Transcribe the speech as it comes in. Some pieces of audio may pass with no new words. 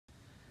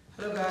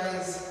Hello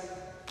guys,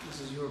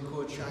 this is your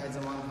coach Shahid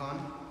Zaman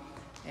Khan,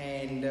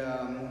 and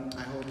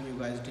I hope you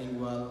guys doing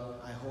well.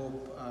 I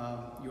hope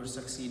you're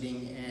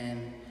succeeding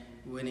and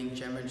winning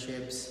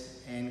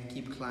championships and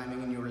keep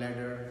climbing in your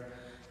ladder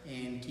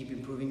and keep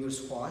improving your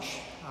squash.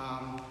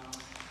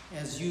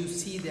 As you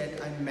see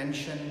that I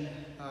mentioned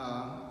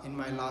in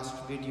my last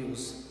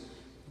videos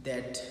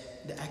that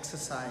the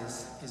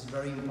exercise is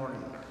very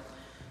important.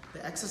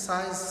 The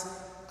exercise,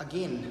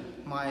 again,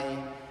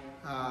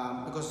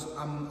 because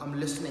I'm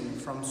listening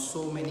from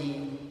so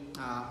many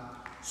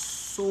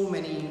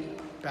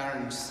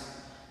parents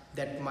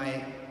that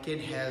my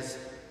kid has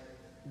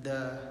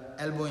the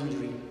elbow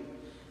injury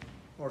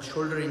or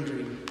shoulder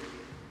injury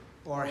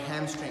or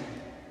hamstring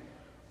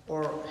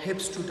or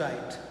hips too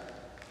tight.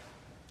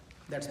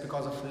 That's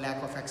because of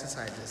lack of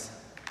exercises.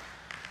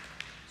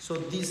 So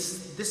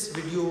this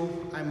video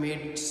I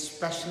made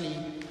specially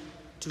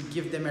to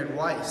give them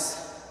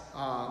advice,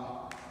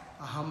 a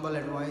humble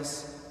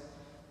advice.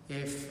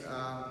 If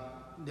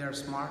they are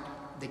smart,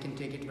 they can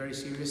take it very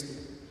seriously.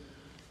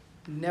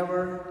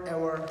 Never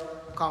ever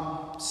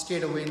come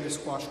straight away in the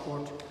squash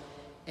court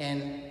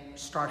and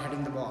start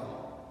hitting the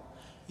ball.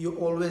 You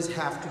always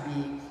have to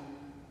be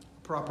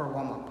proper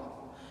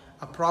warm-up.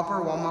 A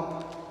proper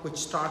warm-up which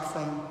starts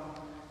from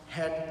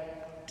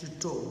head to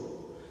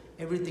toe.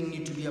 Everything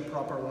needs to be a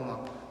proper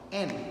warm-up.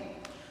 And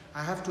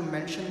I have to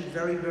mention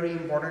very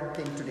important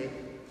thing today,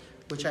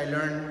 which I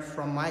learned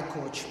from my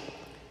coach.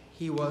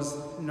 He was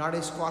not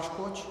a squash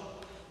coach,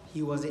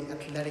 he was an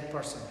athletic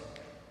person.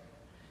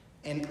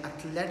 And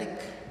athletic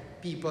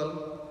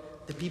people,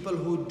 the people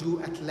who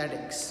do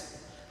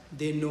athletics,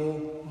 they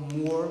know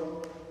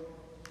more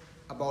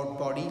about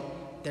body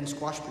than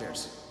squash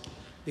players,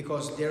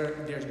 because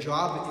their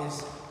job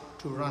is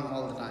to run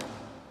all the time.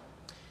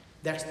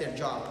 That's their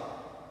job.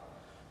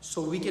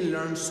 So we can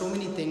learn so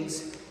many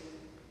things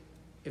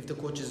if the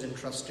coach is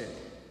interested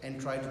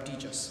and try to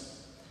teach us.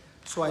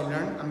 So I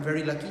learned, I'm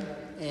very lucky,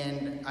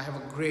 and I have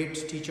a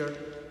great teacher.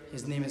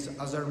 His name is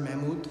Azhar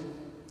Mahmood.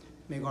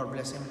 May God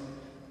bless him.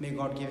 May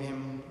God give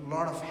him a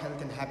lot of health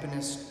and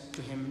happiness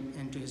to him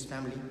and to his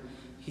family.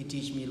 He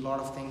teach me a lot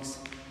of things,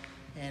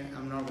 and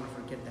I'm not going to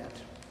forget that.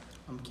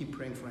 I'm keep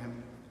praying for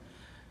him.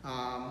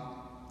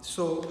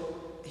 So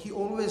he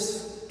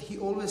always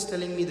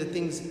telling me the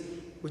things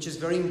which is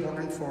very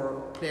important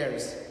for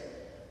players.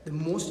 The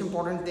most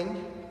important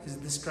thing is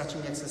the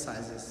stretching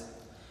exercises.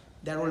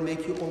 That will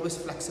make you always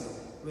flexible.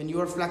 When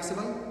you are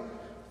flexible,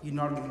 you're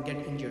not going to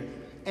get injured.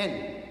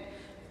 And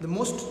the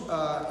most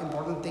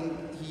important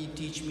thing he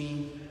teach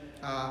me,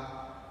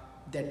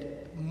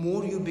 that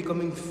more you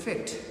becoming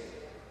fit,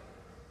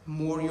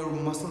 more your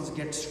muscles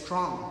get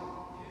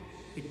strong.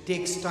 It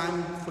takes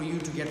time for you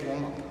to get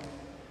warm up.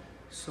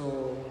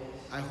 So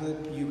I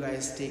hope you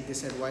guys take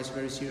this advice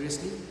very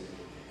seriously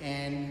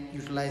and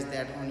utilize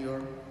that on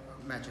your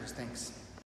matches. Thanks.